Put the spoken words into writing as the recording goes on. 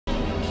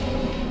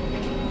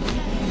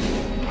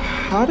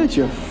How did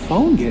your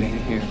phone get in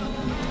here?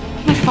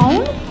 My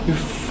phone? Your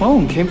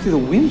phone came through the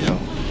window.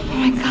 Oh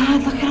my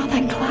God, look at all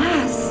that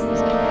glass.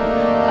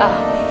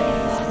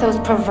 Oh, those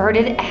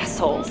perverted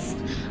assholes.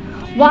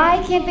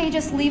 Why can't they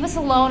just leave us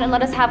alone and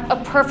let us have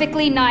a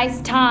perfectly nice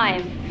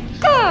time?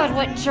 God,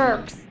 what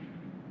jerks.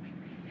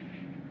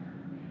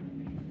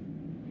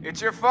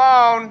 It's your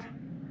phone.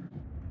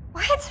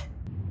 What?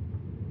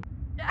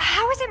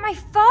 How is it my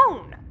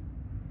phone?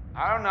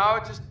 I don't know,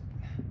 it just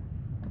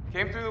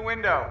came through the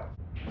window.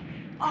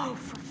 Oh,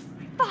 for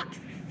fuck's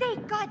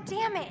sake, god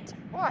damn it!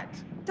 What?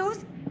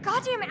 Those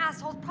goddamn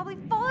assholes probably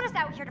followed us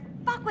out here to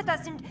fuck with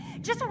us, and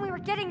just when we were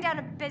getting down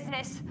to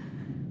business.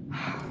 You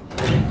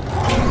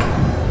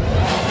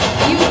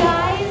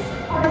guys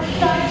are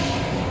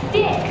such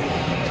dicks.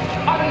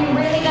 Are you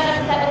really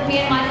that upset with me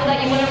and Michael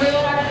that you want to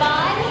ruin our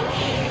fun?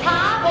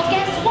 Huh? Well,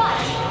 guess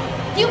what?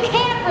 You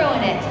can't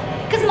ruin it.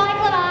 Because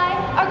Michael and I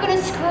are going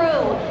to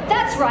screw.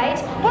 That's right.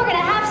 We're going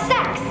to have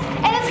sex.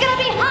 And it's going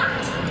to be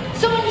hot.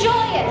 So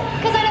enjoy it.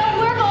 Because I know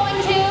we're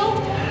going to.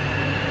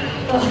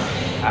 Ugh.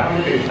 I don't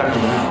think it's time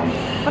around.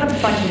 What a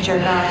bunch of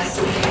jerk-offs.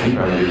 You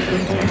probably do the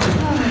same thing.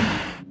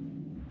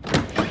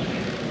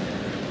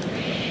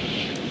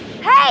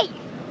 Hey!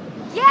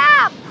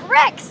 Yeah,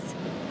 pricks!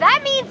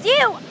 That means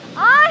you!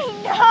 I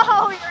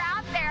know you're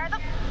out there! The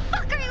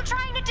fuck are you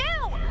trying to do?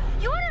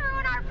 You want to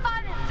ruin our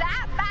fun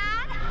that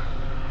bad?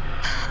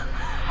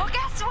 Well,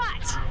 guess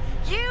what?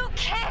 You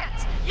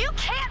can't! You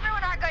can't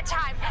ruin our good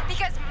time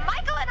because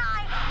Michael and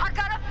I are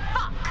gonna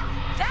fuck!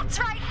 That's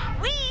right,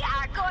 we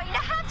are going to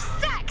have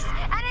sex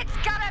and it's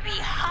gonna be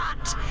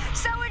hot!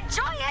 So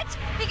enjoy it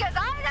because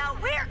I know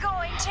we're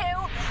going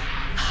to!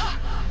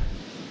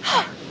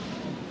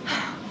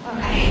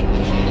 Okay.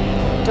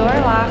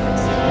 Door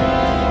locked.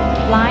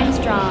 Blinds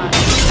drawn.